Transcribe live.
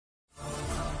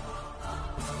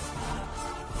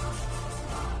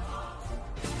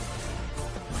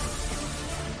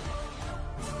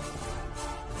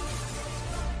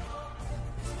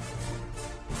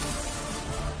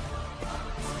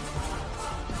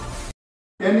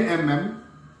10 mm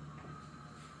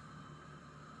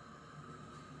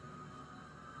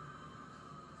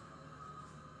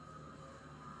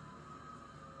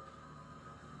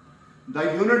the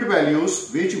unit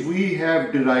values which we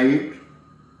have derived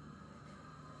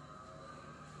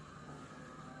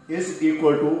is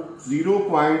equal to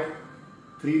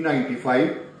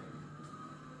 0.395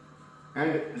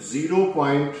 and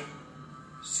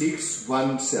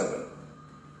 0.617.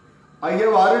 I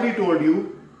have already told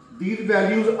you these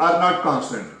values are not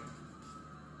constant.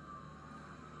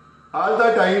 All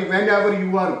the time whenever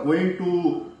you are going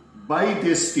to buy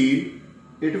this steel,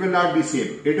 it will not be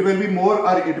same. It will be more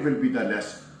or it will be the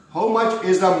less. How much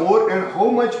is the more and how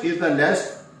much is the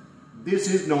less? This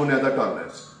is known as the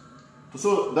tolerance.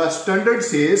 So the standard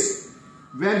says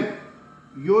when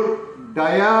your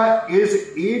dia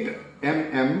is 8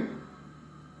 mm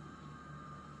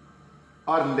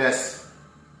or less,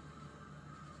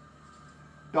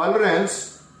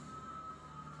 tolerance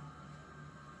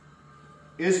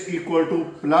is equal to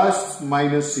plus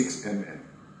minus 6 mm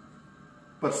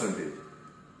percentage.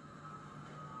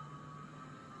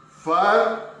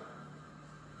 For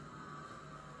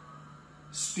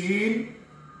steel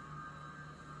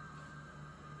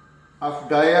of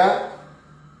dia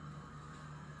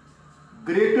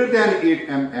greater than 8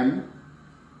 mm,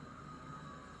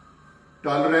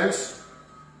 tolerance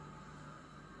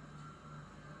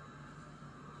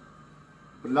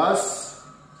plus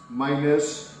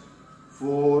minus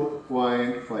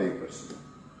 4.5%.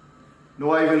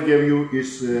 Now I will give you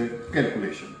its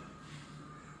calculation.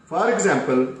 For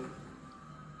example,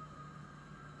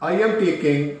 I am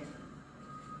taking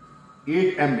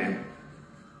 8 mm.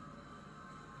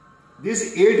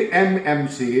 This 8 mm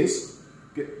says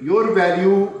your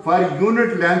value for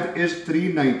unit length is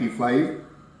 395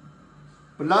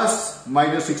 plus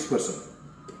minus 6%.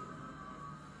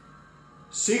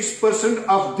 6%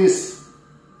 of this.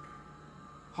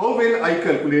 How will I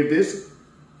calculate this?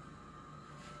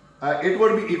 It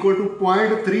would be equal to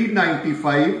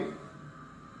 0.395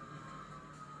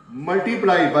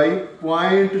 multiplied by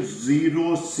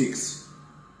 0.06.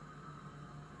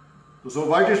 So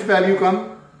what is value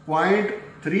come?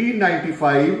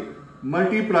 0.395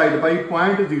 multiplied by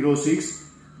 0.06,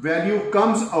 value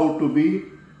comes out to be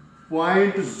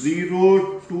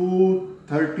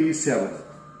 0.0237.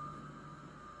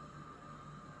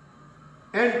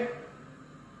 And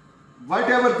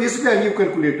whatever this value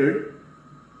calculated,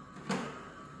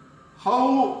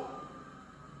 how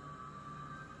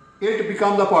it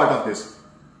becomes a part of this?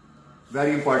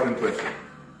 Very important question.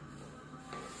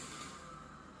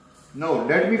 Now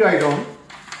let me write down.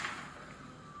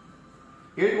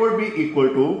 It would be equal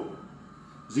to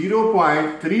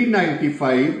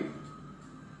 0.395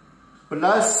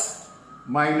 plus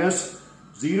minus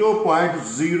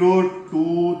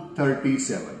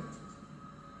 0.0237.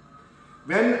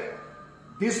 When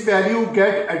this value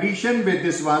get addition with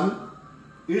this one,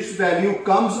 its value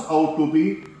comes out to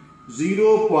be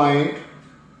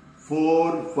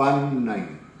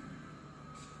 0.419.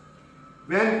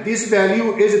 When this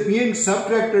value is being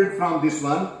subtracted from this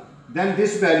one, then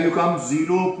this value comes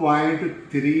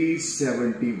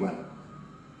 0.371.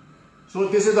 So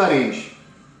this is the range.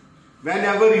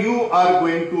 Whenever you are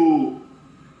going to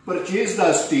purchase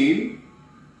the steel,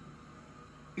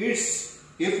 if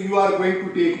you are going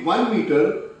to take 1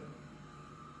 meter,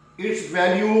 its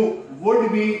value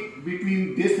would be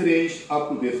between this range up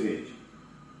to this range.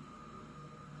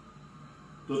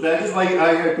 So that is why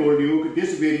I have told you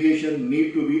this variation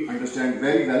need to be understood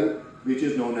very well, which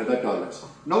is known as the tolerance.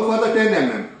 Now for the 10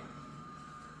 mm.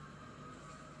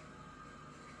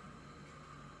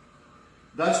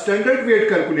 The standard weight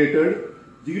calculated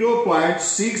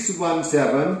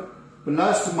 0.617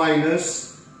 plus minus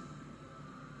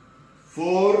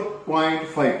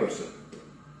 4.5%.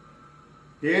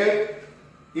 Here,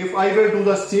 if I will do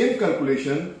the same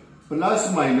calculation,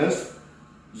 plus minus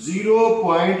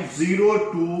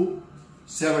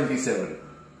 0.0277.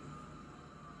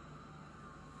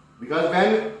 Because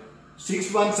when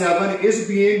 617 is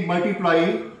being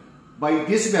multiplied by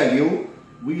this value,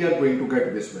 we are going to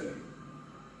get this value.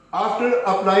 After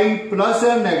applying plus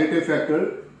and negative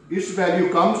factor, its value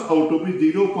comes out to be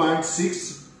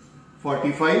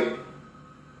 0.645,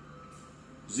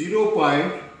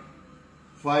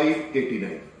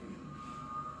 0.589.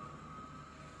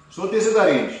 So this is the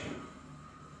range.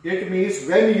 It means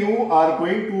when you are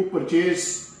going to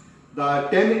purchase the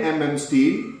 10 mm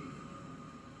steel,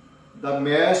 the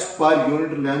mass per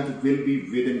unit length will be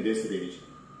within this range.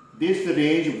 This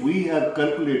range we have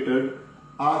calculated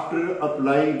after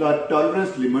applying the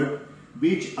tolerance limit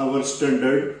which our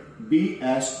standard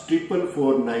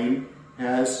BS4449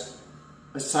 has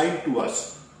assigned to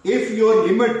us. If your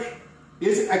limit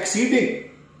is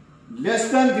exceeding less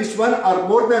than this one or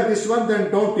more than this one, then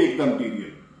don't take the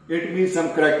material. It means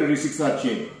some characteristics are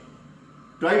changed.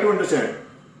 Try to understand.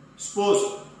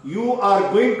 Suppose you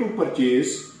are going to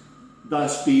purchase the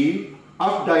steel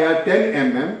of dia 10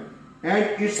 mm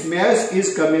and its mass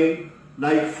is coming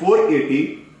like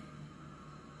 480.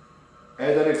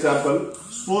 As an example,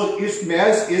 suppose its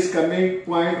mass is coming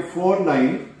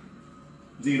 0.490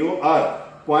 or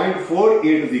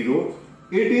 0.480.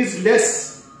 It is less.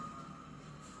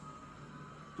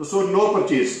 So no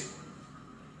purchase.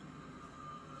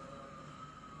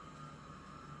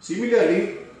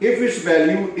 Similarly, if its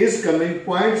value is coming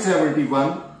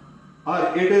 0.71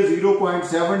 or it is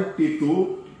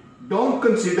 0.72, don't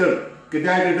consider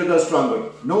that it is the stronger.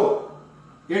 No.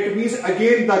 It means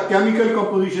again the chemical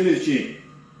composition is changed.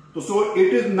 So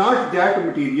it is not that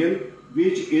material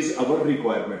which is our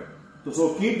requirement.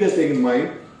 So keep this thing in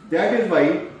mind. That is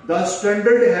why the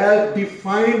standard has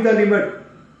defined the limit.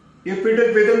 If it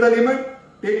is within the limit,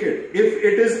 take it. If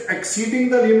it is exceeding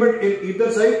the limit in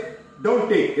either side, don't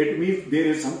take. It means there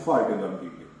is some fault in the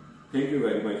material. Thank you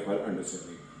very much for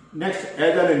understanding. Next,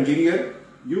 as an engineer,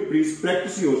 you please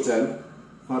practice yourself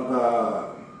for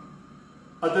the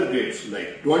other grades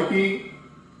like 20,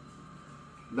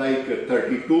 like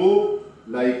 32,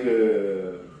 like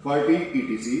 40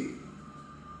 etc.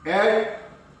 at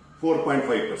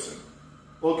 4.5%.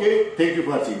 Okay, thank you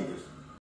for seeing this.